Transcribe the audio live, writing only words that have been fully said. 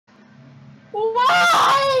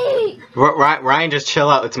Why? Ryan, just chill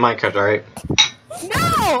out. It's Minecraft, alright?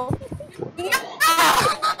 No! No!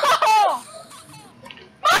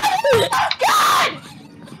 Oh God!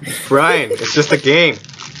 Ryan, it's just a game.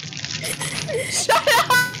 Shut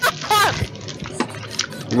up!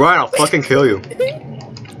 Ryan, I'll fucking kill you. Okay!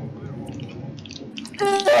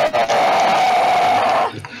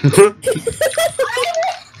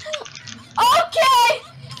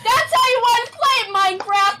 That's how you want to play it,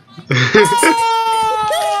 Minecraft!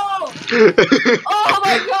 Oh! Oh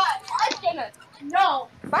my God! I'm gonna... No!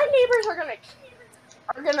 My neighbors are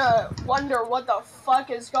gonna wonder what the fuck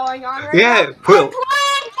is going on right now. I'm playing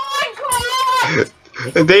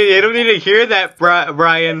Minecraft! They don't need to hear that,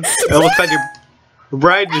 Brian. It looks like you're...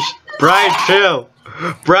 Brian, chill.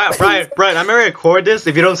 Brian, I'm gonna record this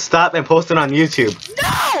if you don't stop and post it on YouTube.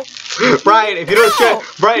 No! Brian, if you don't shut...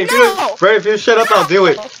 Brian, if you shut up, I'll do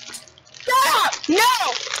it. Stop! No!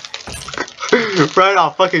 Brian,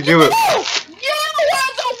 I'll fucking do it. No! You are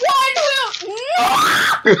the one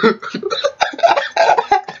who... No!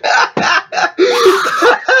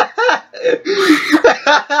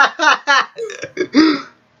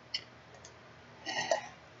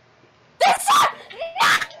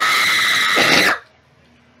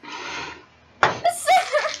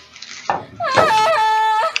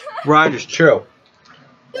 Brian, just chill.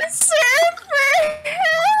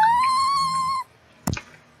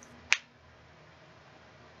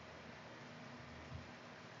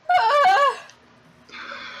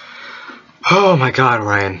 Oh my God,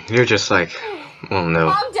 Ryan, you're just like, oh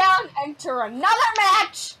no. Calm down, enter another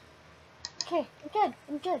match! Okay,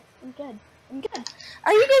 I'm good.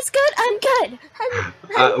 Are you guys good? I'm good.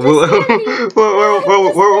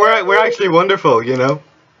 We're actually wonderful, you know?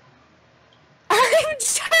 I'm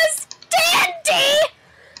just dandy!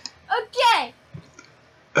 Okay.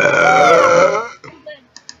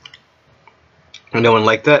 No one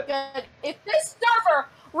liked that? Good. If this server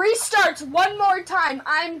restarts one more time,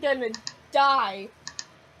 I'm gonna die.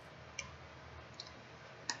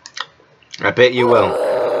 I bet you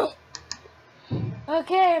will.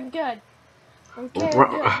 Okay, I'm good. What kit do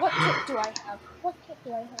I have? What kit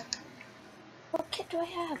do I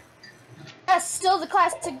have? Yes, still the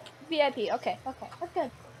classic VIP. Okay, I'm good.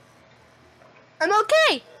 I'm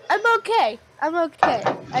okay.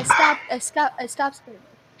 I stopped screaming.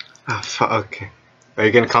 Oh, fuck, okay. Are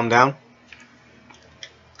you gonna calm down?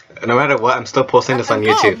 No matter what, I'm still posting this on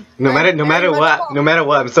YouTube. No matter what,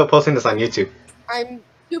 I'm still posting this on YouTube. I'm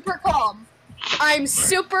super calm.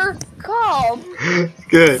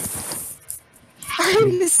 Good.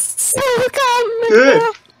 I'm so calm.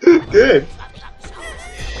 Good.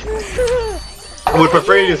 I would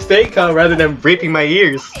prefer you to stay calm rather than raping my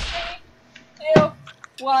ears. 2,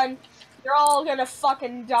 1. You're all gonna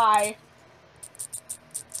fucking die.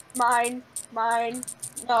 Mine.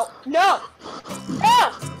 No.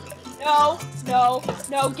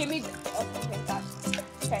 Give me. Okay, gosh.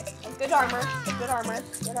 Okay. Good armor.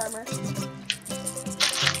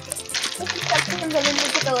 Spectrum of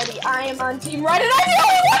invisibility. I am on team right, and I'm the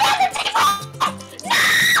only one on the team. No!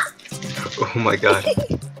 Oh my God. No!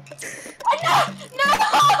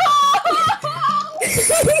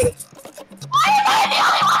 Why am I the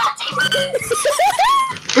only one on team?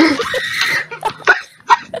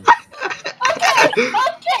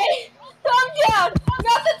 Okay. Calm down.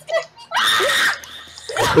 Nothing's good.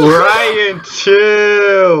 Ryan,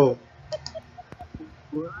 chill.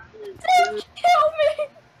 Don't kill me.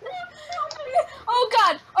 Oh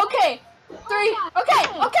God. Okay. 3. Okay.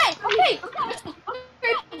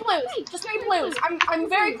 Just three blues. I'm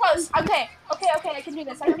very close. Okay. I can do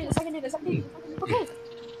this. Okay.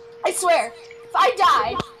 I swear. If I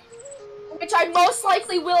die, which I most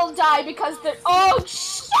likely will die because the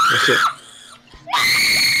shit.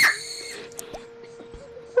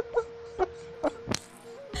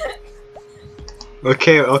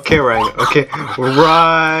 Okay, Ryan. Okay,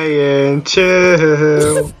 Ryan,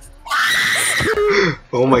 chill.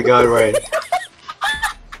 Oh my God, Ryan.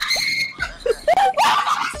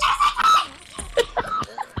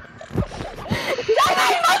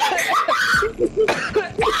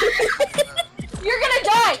 You're gonna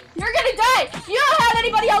die. You don't have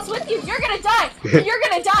anybody else with you. You're gonna die.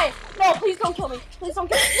 No, please don't kill me. Yes!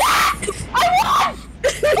 I won!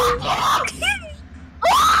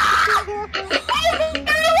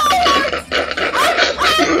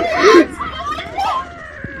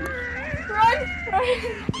 Run!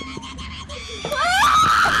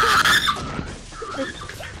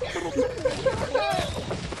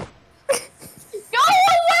 Go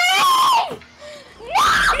away! No!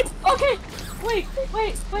 Okay. Wait.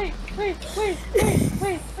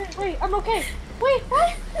 I'm okay. Wait, what?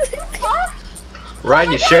 Huh?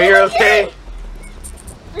 Ryan, you sure you're okay?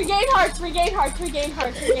 Regain hearts, regain hearts, regain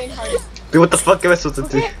hearts, regain hearts. Dude, what the fuck am I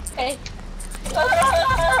supposed to do? Okay.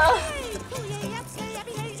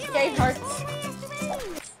 Regain hearts.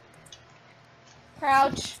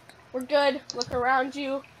 Crouch. We're good. Look around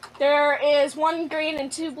you. There is 1 green and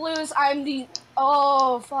 2 blues. I'm the...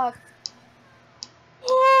 Oh, fuck.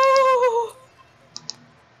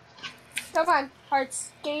 Come on,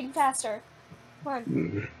 hearts. Gain faster. Come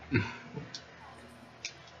on.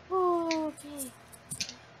 Okay.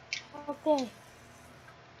 Okay.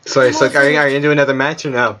 So are you gonna do another match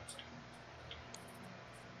or no?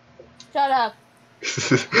 Shut up.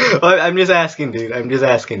 I'm just asking, dude. I'm just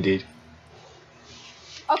asking, dude.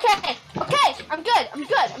 Okay, okay, I'm good, I'm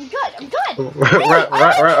good, I'm good, I'm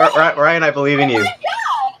good. Ryan, I believe in you. Oh my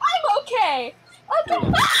god, I'm okay. Okay.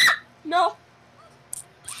 No.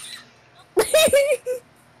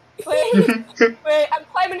 Wait, I'm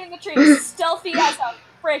climbing in the tree, stealthy as a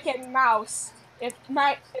freaking mouse. If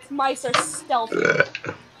mice are stealthy.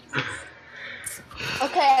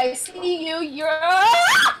 Okay, I see you.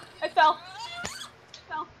 I fell.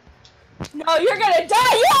 No, you're gonna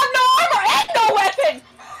die. You have no armor and no weapon.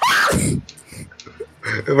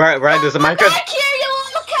 Right, there's a Minecraft. Back here, you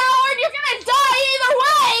little coward! You're gonna die either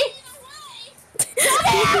way!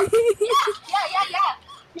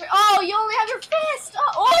 Yeah. Oh, you only have your fist!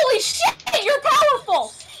 Oh, holy shit! You're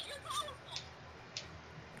powerful!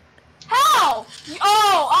 How?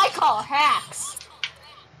 Oh, I call hacks.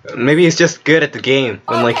 Maybe he's just good at the game,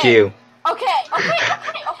 unlike you. Okay.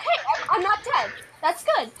 I'm not dead. That's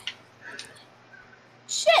good.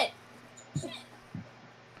 Shit!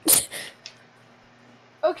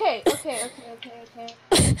 Okay.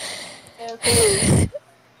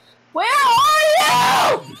 Where are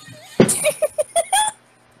you?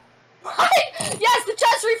 Yes, the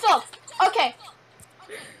chest refilled. Okay.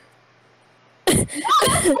 No,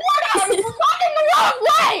 that's Florida. You're walking the wrong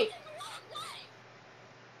way.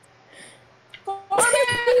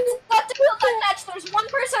 Let the field match. There's 1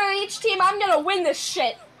 person on each team. I'm gonna win this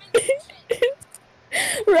shit.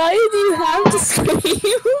 Ryan, you have to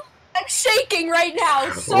scream. I'm shaking right now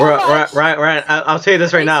so much. Right. I'll tell you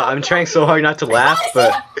this right now. I'm trying so hard not to laugh,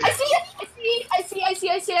 but I see it. I see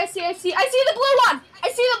the blue one. I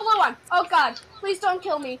see the blue one. Oh god, please don't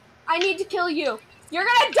kill me. I need to kill you. You're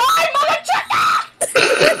gonna die, mother trucker!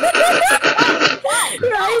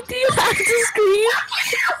 Ryan, do you have to scream?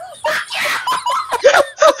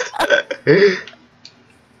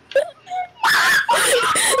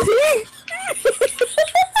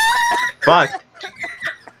 Fuck.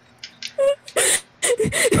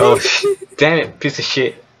 Oh, damn it, piece of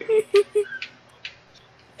shit.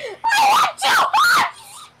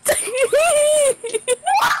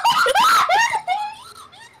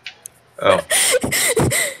 Oh.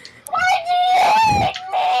 Why do you hate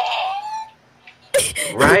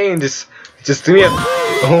me? Ryan, just do me a...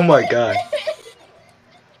 Oh my god.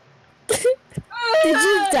 Did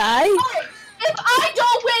you die? If I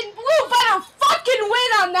don't win, Blue better fucking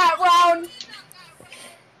win on that round.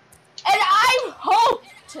 And I hope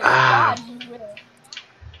to God you will.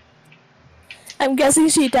 I'm guessing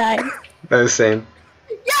she died. That's the same.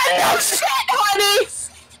 Yeah, no shit, honey!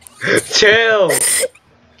 Chill!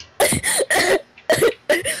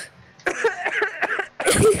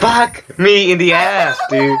 Fuck me in the ass,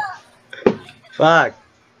 dude. Fuck.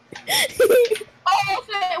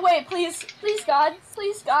 Oh, wait, please, God,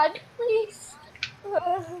 please.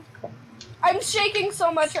 I'm shaking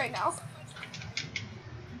so much right now.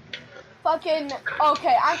 Fucking,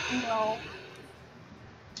 okay, no.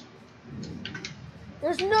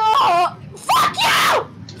 There's no, fuck you!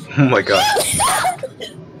 Oh my god.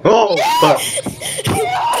 Oh, fuck.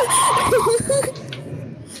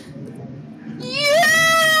 You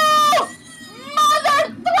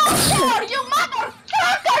motherfucker! You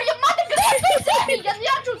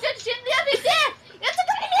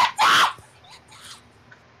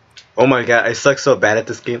Oh my god, I suck so bad at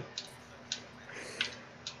this game.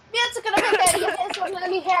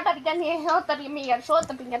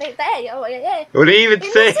 What do you even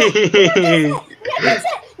say?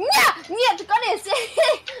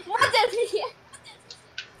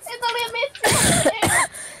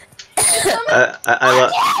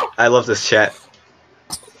 I love this chat.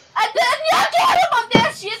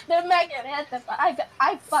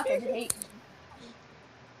 I fucking hate you.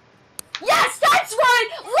 Yes, that's right!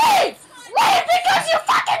 Leave! Leave because you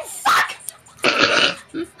fucking suck!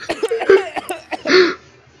 Oh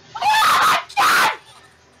my god!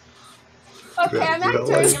 Okay, I'm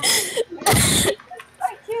entering.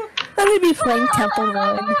 Let me be playing Temple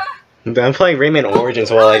Run. I'm playing Rayman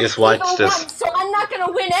Origins while I just watched this. So I'm not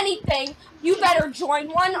gonna win. win anything, you better join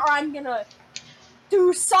one or I'm gonna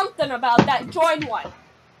do something about that. Join one.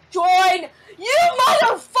 Join! You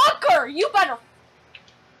motherfucker! You better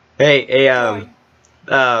Hey, join.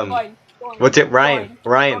 Join. what's it? Ryan.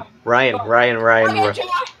 Join. Okay, join.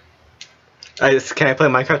 Can I play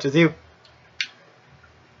Minecraft with you?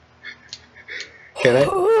 Can I?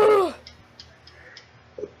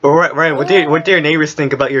 Alright, Ryan, what do your neighbors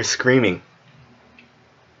think about your screaming?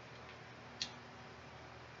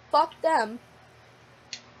 Fuck them.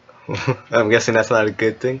 I'm guessing that's not a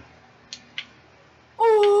good thing.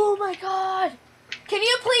 Oh my god. Can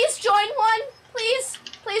you please join one? Please?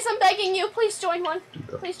 Please, I'm begging you. Please join one.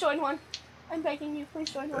 Please join one. I'm begging you. Please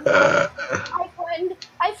join one. Hi, friend.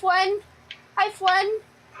 Hi, friend. Hi, friend.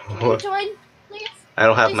 Can you join, please? I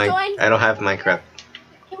don't have Minecraft.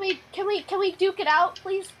 Can we duke it out,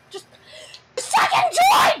 please? Just second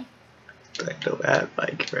join! I don't have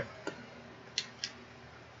Minecraft.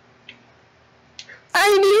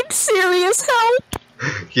 I need serious help.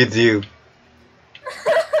 You do.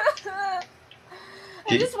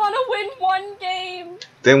 I just want to win one game.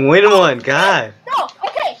 Then win one, God. No,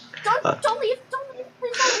 okay. Don't leave. Don't leave.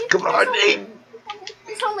 Please don't leave. Come on, Nate.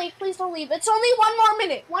 Please don't leave. Please don't leave. It's only 1 more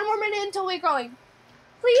minute. 1 more minute until we're going.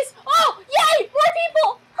 Please. Oh, yay! More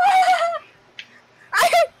people.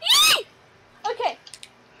 Okay.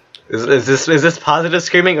 Is this positive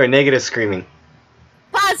screaming or negative screaming?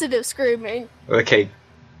 Positive screaming. Okay.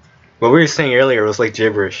 What we were saying earlier was like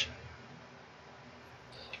gibberish.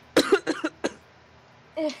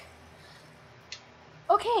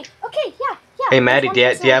 Okay, yeah. Hey Maddie, do you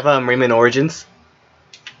have Rayman Origins?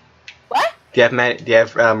 What? Do you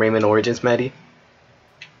have Rayman Origins, Maddie?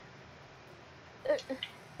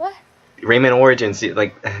 What? Rayman Origins, do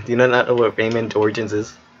you not know what Rayman Origins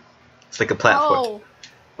is? It's like a platform.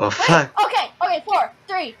 Oh fuck. Okay, 4,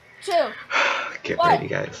 3, 2. Get What? ready,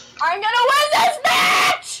 guys. I'm gonna win this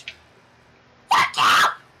match! Fuck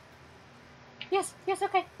you! Yes,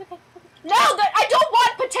 okay. No, I don't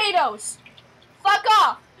want potatoes! Fuck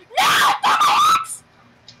off! No! Thanks!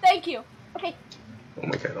 Thank you. Okay. Oh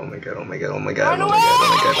my god.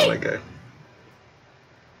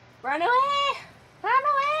 Run away! Run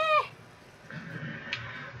away!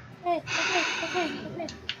 Okay.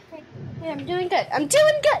 Yeah, I'm doing good.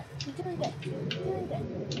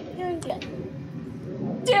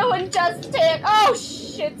 Doing just it. Oh,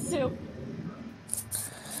 shit, Sue.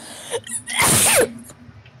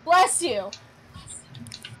 Bless you.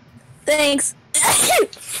 Thanks.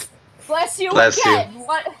 Bless you Bless again. you.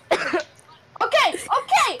 What? Okay.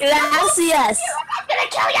 Gracias. I'm gonna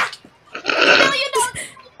kill you. No, you don't.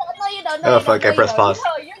 No, you don't. Oh fuck! I pressed pause.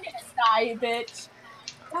 No, you're gonna die, bitch.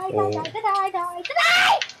 Die.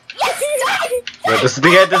 Yes, die. No, this is the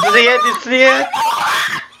end.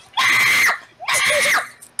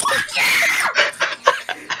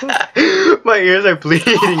 My ears are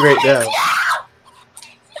bleeding right now.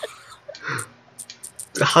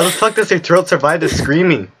 How the fuck does your throat survive the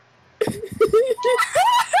screaming?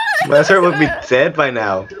 My throat would be dead by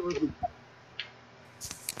now.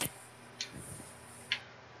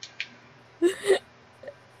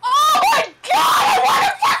 Oh my god! I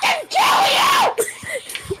wanna fucking kill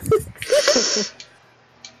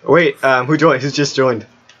you! Wait, who joined? Who's just joined?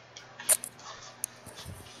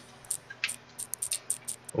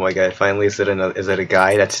 Oh my god! Finally, is it a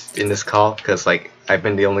guy that's in this call? Cause like I've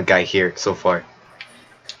been the only guy here so far.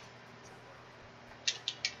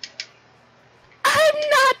 I'm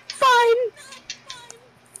not fine.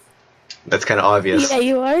 That's kind of obvious. Yeah,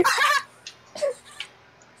 you are.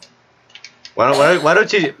 Why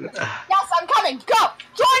don't you? Yes, I'm coming. Go!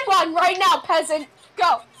 Join one right now, peasant.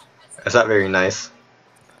 Go! That's not very nice.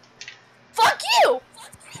 Fuck you!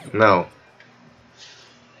 No.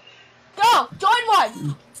 Go! Join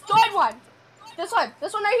one! Join one! This one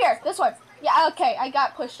right here. This one. Yeah, okay, I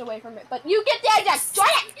got pushed away from it, but you get the idea. Join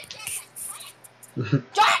it!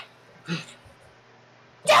 Join it!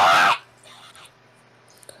 Do it!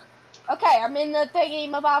 Okay, I'm in the thingy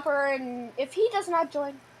mabopper, and if he does not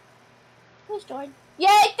join, please join.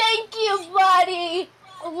 Yay, thank you, buddy!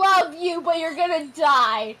 I love you, but you're gonna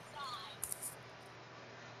die.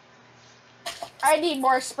 I need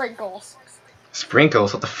more sprinkles.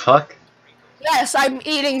 Sprinkles? What the fuck? Yes, I'm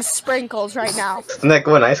eating sprinkles right now. Doesn't that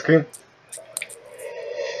go in ice cream?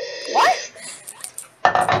 What?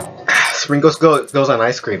 Sprinkles goes on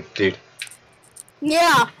ice cream, dude.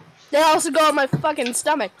 Yeah, they also go on my fucking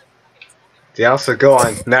stomach. They also go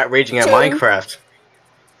on not raging at Two. Minecraft.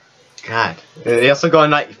 God. They also go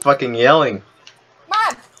on not fucking yelling.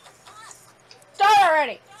 Mom! Start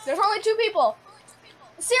already! There's only 2 people.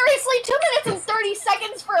 Seriously, 2 minutes and 30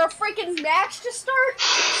 seconds for a freaking match to start?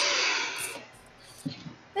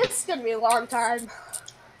 This is gonna be a long time.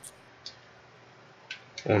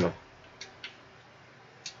 Oh no.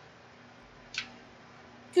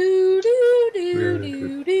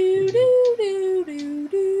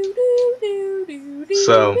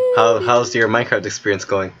 So, how's your Minecraft experience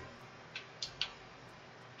going?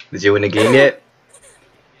 Did you win a game yet?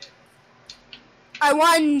 I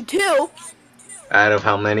won 2. Out of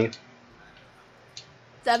how many?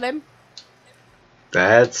 7.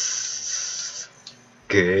 That's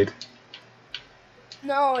good.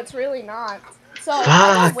 No, it's really not. So, if Fuck.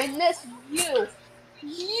 I don't win this,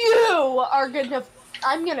 you are gonna,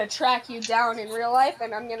 I'm gonna track you down in real life,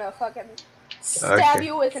 and I'm gonna fucking stab Okay.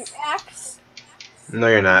 you with an axe No,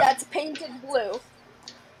 you're not. that's painted blue.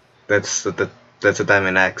 That's a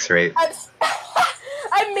diamond axe, right?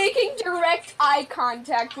 I'm making direct eye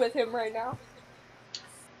contact with him right now.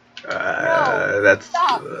 No. That's.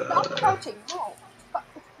 Stop crouching. No.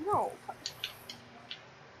 No.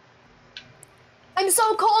 I'm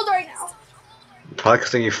so cold right now. Probably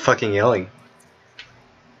because you're fucking yelling.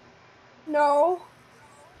 No.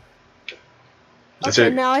 Is Okay,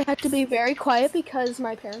 it- now I have to be very quiet because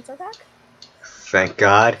my parents are back. Thank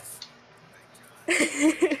God.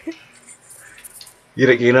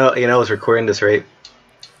 You know, I was recording this, right?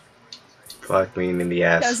 Fuck me in the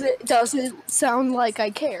ass. Does it sound like I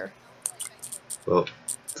care? Well,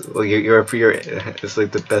 you're it's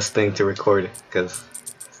like the best thing to record, because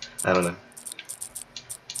I don't know.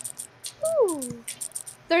 Ooh.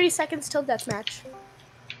 30 seconds till deathmatch.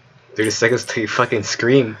 30 seconds till you fucking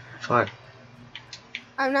scream. Fuck.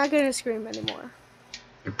 I'm not gonna scream anymore.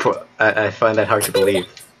 I find that hard to believe.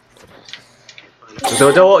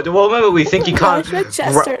 The one moment we think you calm,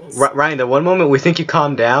 Ryan, the one moment we think you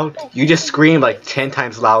calm down, you just scream like 10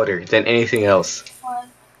 times louder than anything else.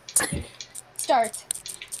 Start.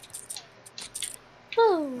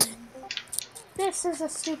 Boom. This is a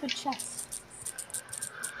stupid chest.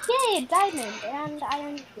 Yay, diamond and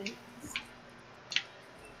iron plates.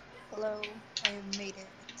 Hello, I have made it.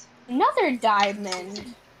 Another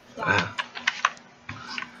diamond. Ah.